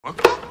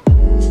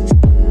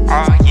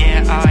Oh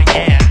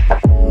yeah,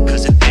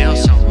 cause it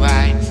feels so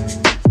right.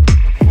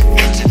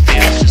 Cause it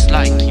feels just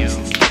like you.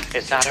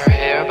 It's not her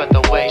hair, but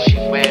the way she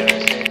wears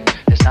it.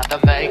 It's not the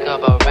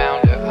makeup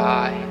around her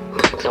eye,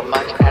 so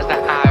much as the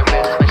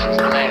iris when she's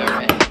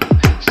glaring,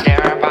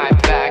 staring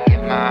right back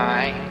at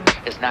mine.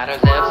 It's not her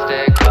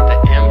lipstick, but the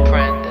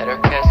imprint that her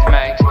kiss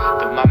makes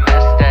through my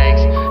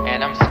mistakes,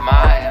 and I'm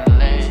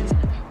smiling.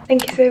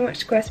 Thank you so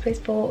much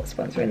Squarespace for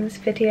sponsoring this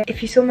video.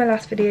 If you saw my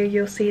last video,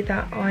 you'll see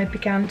that I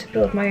began to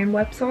build my own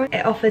website.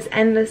 It offers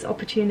endless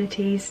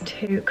opportunities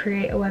to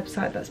create a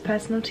website that's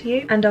personal to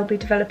you, and I'll be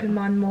developing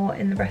mine more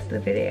in the rest of the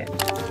video.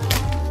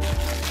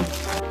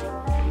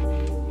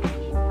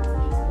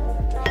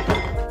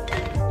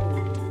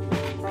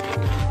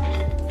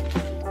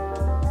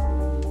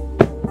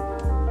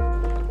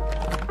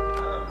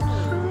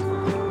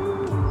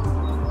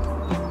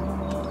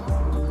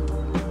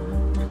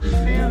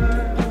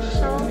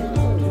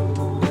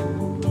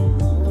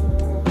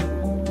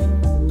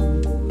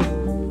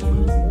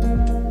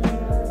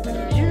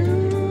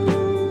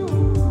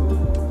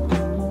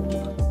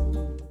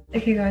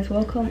 Okay guys,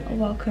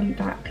 welcome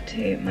back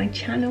to my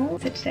channel.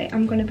 So today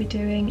I'm going to be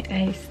doing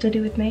a study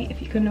with me,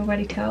 if you couldn't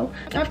already tell.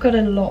 I've got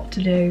a lot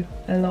to do.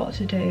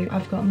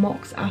 I've got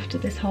mocks after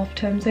this half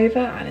term's over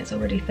and it's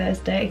already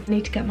Thursday. I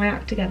need to get my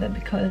act together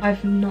because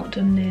I've not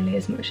done nearly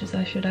as much as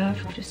I should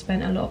have. I've just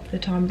spent a lot of the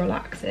time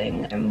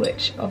relaxing, and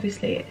which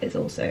obviously is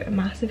also a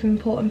massive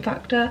important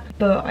factor,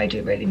 but I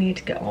do really need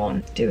to get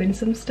on doing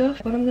some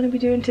stuff. What I'm going to be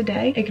doing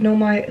today, ignore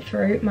my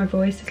throat, my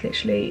voice is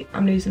literally,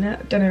 I'm losing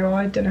it. Don't know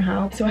why, don't know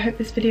how. So I hope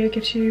this video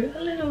gives you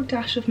a little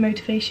dash of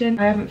motivation.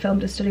 I haven't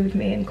filmed a study with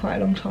me in quite a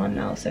long time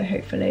now, so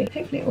hopefully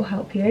it will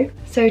help you.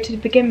 So to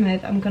begin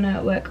with, I'm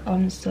gonna work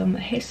on some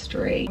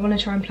history. I want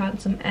to try and plan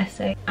some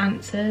essay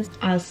answers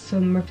as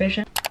some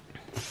revision.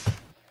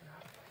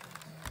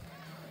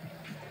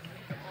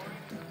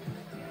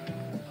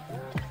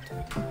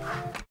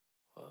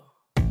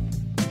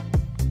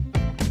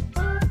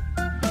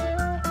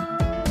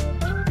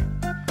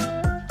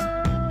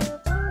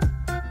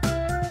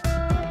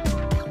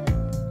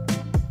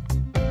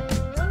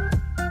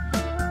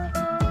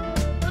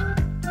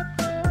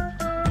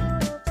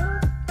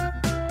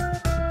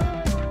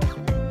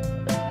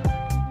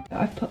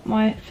 I've put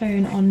my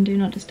phone on Do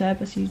Not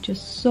Disturb, as you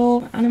just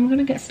saw, and I'm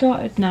gonna get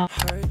started now.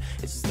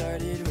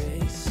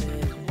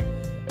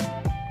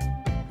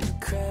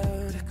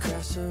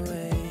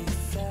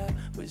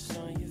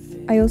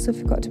 I also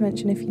forgot to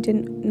mention, if you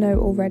didn't know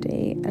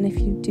already, and if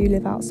you do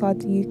live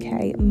outside the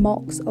UK,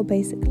 mocks are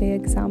basically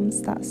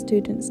exams that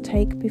students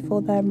take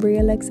before their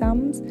real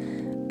exams.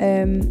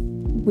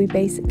 We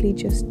basically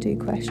just do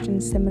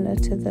questions similar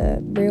to the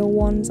real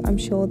ones. I'm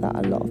sure that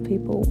a lot of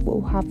people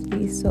will have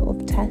these sort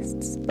of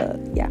tests, but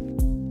yeah.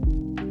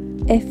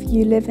 If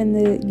you live in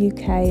the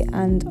UK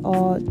and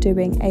are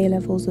doing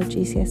A-levels or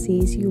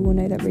GCSEs, you will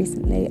know that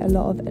recently a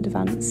lot of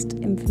advanced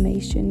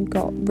information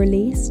got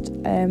released.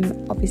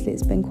 Obviously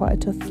it's been quite a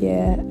tough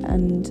year,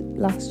 and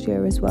last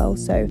year as well,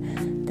 so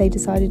they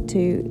decided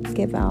to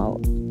give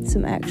out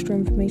some extra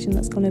information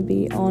that's going to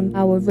be on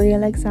our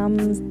real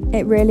exams.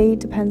 It really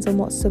depends on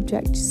what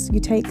subjects you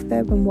take though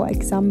and what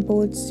exam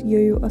boards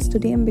you are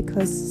studying,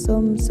 because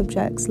some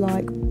subjects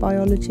like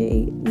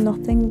biology,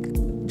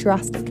 nothing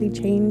drastically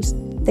changed.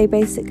 They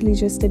basically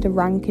just did a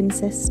ranking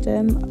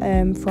system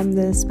from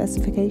the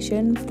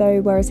specification,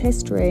 though whereas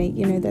history,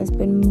 you know, there's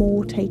been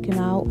more taken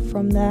out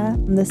from there.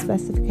 From the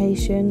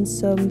specification,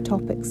 some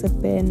topics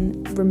have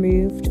been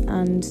removed,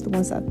 and the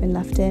ones that have been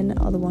left in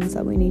are the ones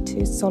that we need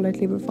to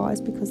solidly revise,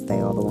 because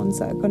they are the ones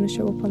that are going to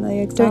show up on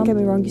the exam. Don't get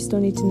me wrong, you still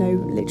need to know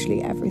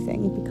literally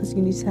everything because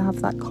you need to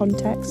have that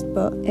context,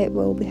 but it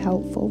will be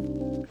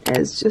helpful.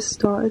 It's just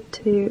started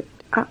to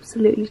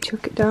absolutely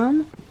chuck it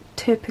down.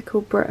 Typical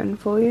Britain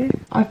for you.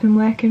 I've been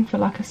working for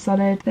like a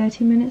solid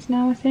 30 minutes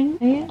now, I think.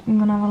 Yeah, I'm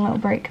gonna have a little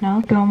break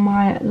now, go on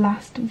my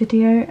last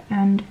video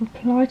and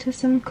reply to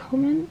some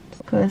comments,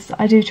 because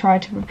I do try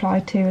to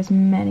reply to as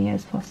many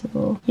as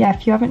possible. Yeah,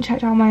 if you haven't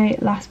checked out my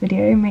last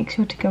video, make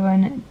sure to go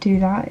and do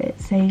that.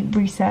 It's a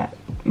reset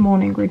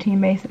morning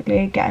routine,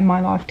 basically getting my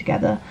life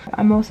together.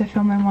 I'm also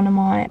filming one of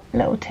my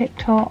little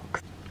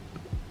TikToks.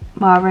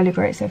 Wow, really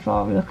great so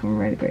far. We're looking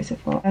really great so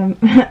far.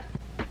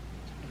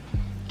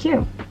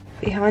 Cute.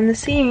 Behind the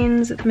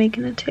scenes of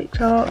making a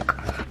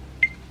TikTok.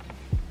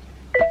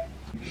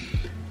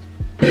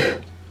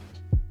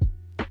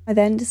 I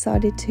then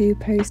decided to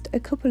post a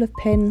couple of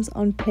pins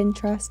on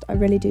Pinterest. I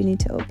really do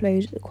need to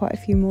upload quite a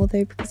few more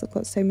though, because I've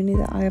got so many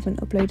that I haven't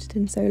uploaded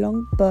in so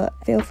long, but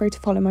feel free to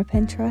follow my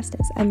Pinterest.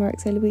 It's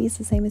emmaxolouise,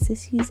 the same as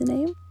this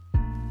username.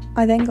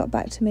 I then got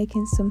back to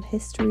making some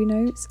history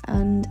notes,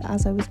 and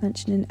as I was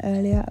mentioning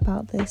earlier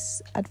about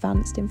this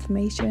advanced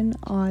information,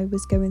 I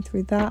was going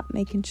through that,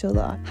 making sure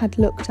that I had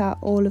looked at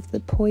all of the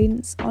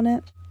points on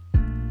it.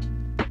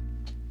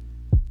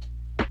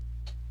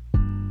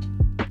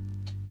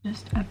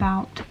 Just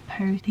about to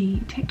post the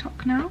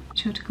TikTok now. Be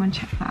sure to go and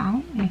check that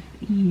out if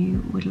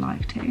you would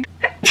like to.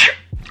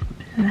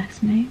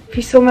 Bless me. If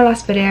you saw my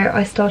last video,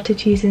 I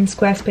started using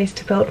Squarespace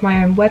to build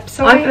my own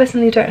website. I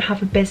personally don't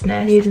have a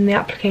business. I'm using the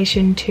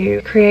application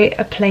to create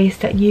a place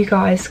that you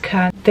guys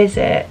can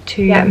visit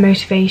to get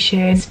motivation.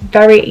 It's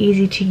very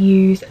easy to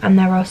use, and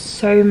there are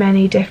so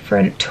many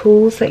different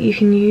tools that you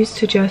can use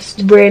to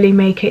just really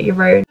make it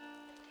your own.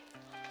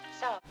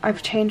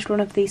 I've changed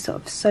one of these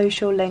sort of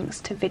social links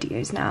to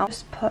videos now.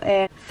 Just put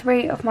in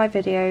 3 of my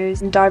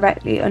videos, and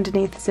directly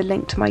underneath is a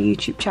link to my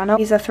YouTube channel.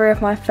 These are 3 of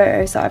my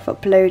photos that I've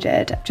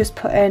uploaded. Just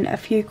put in a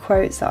few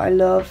quotes that I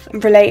love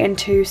relating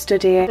to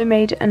studying. I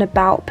made an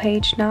about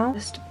page now,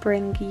 just to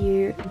bring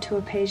you into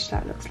a page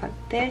that looks like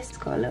this. It's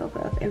got a little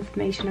bit of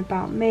information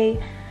about me.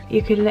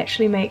 You could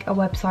literally make a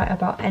website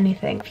about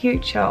anything. In the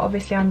future,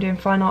 obviously I'm doing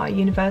fine art at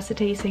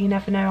university, so you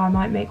never know, I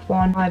might make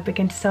one. I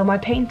begin to sell my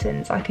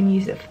paintings, I can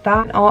use it for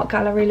that. An art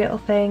gallery little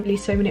thing. Really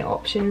so many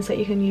options that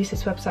you can use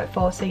this website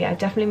for. So yeah,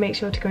 definitely make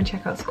sure to go and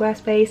check out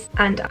Squarespace,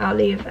 and I'll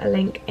leave a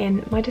link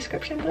in my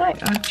description below.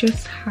 I've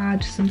just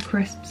had some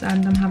crisps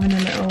and I'm having a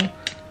little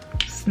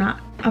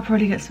snack. I'll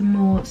probably get some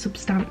more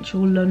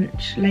substantial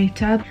lunch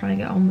later. I'm trying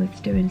to get on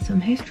with doing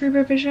some history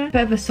revision.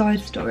 Bit of a side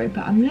story,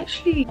 but I'm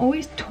literally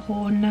always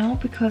torn now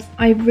because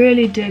I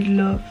really did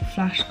love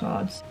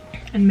flashcards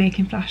and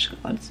making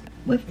flashcards.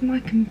 With my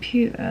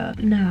computer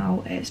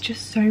now, it's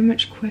just so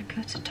much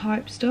quicker to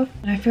type stuff,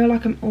 and I feel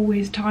like I'm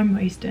always time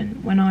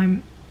wasting when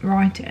I'm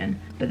writing.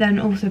 But then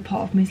also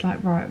part of me is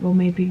like, right, well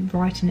maybe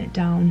writing it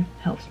down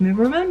helps me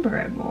remember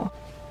it more.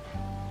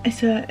 I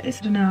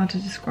don't know how to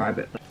describe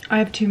it, but I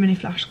have too many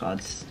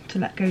flashcards to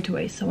let go to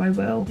waste, so I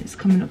will. It's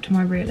coming up to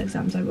my real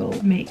exams, I will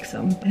make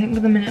some. I think for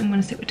the minute I'm going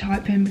to stick with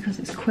typing because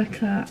it's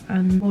quicker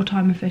and more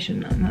time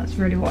efficient, and that's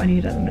really what I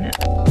need at the minute.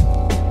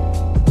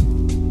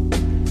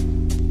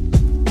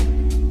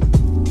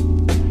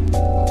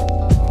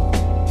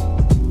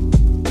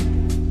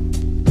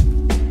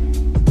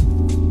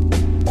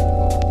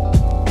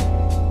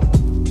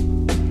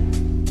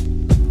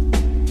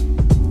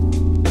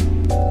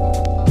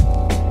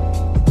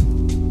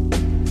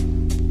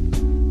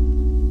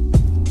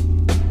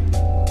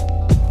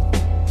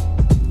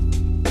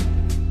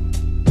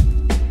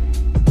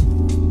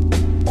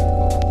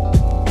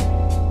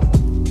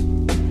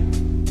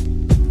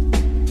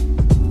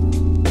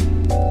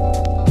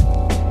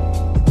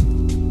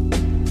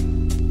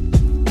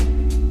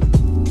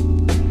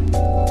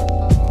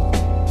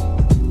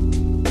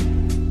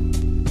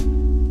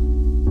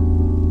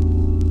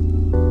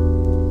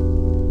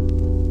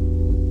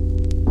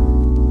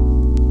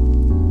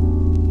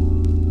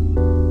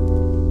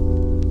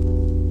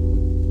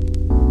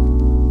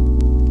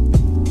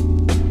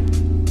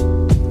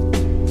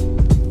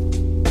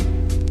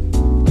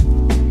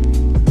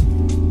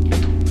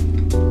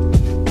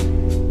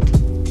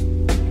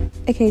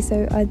 Okay,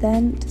 so I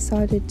then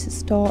decided to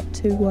start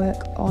to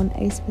work on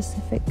a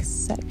specific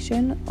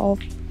section of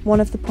one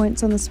of the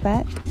points on the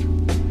spec.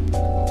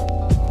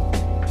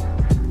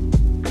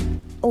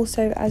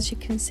 Also, as you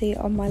can see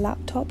on my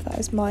laptop, that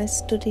is my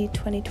Study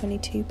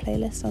 2022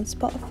 playlist on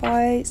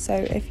Spotify. So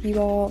if you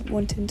are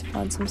wanting to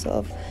find some sort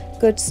of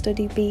good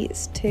study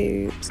beats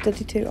to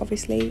study to,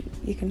 obviously,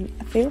 you can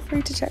feel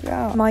free to check that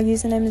out. My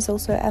username is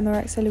also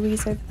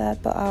emmaxolouise over there,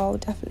 but I'll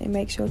definitely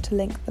make sure to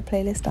link the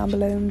playlist down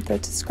below in the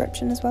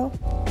description as well.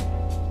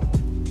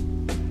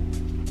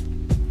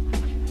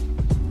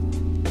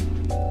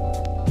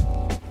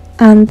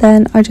 And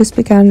then I just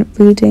began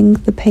reading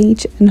the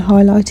page and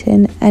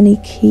highlighting any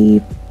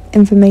key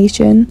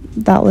information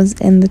that was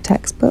in the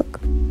textbook.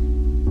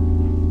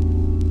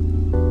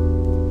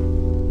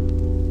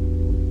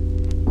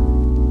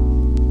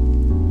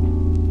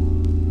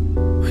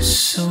 We're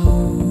so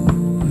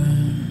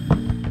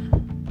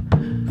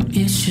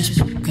it's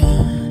just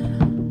begun,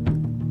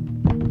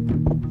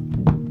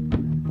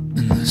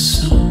 and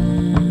there's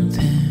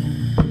something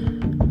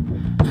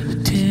on the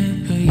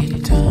tip of your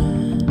tongue.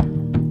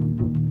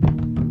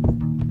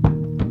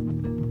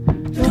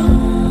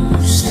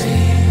 Don't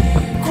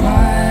stay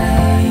quiet.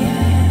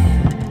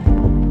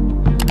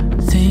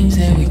 Things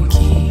that we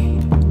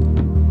keep.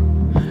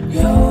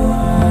 You're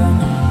on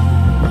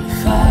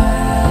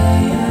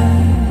fire,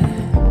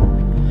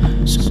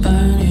 so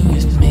burn it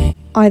with me.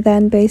 I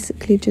then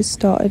basically just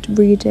started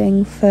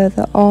reading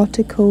further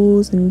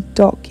articles and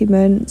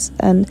documents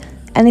and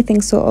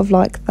anything sort of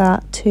like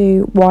that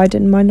to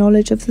widen my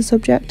knowledge of the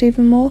subject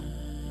even more.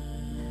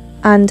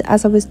 And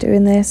as I was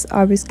doing this,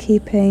 I was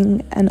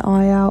keeping an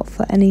eye out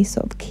for any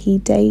sort of key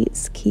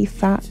dates, key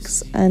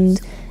facts, and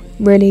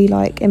really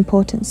like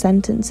important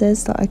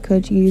sentences that I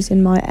could use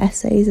in my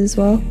essays as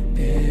well.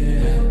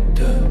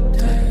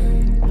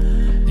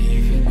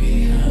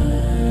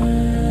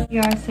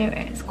 Guys, so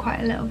it's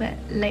quite a little bit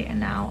later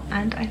now,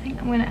 and I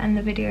think I'm going to end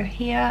the video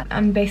here.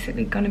 I'm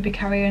basically going to be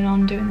carrying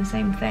on doing the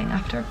same thing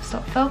after I've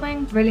stopped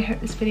filming. Really hope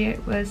this video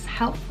was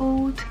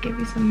helpful to give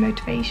you some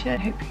motivation. I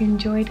hope you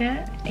enjoyed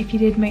it. If you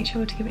did, make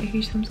sure to give it a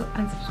huge thumbs up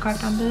and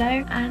subscribe down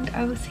below, and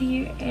I will see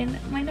you in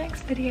my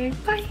next video.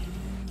 Bye!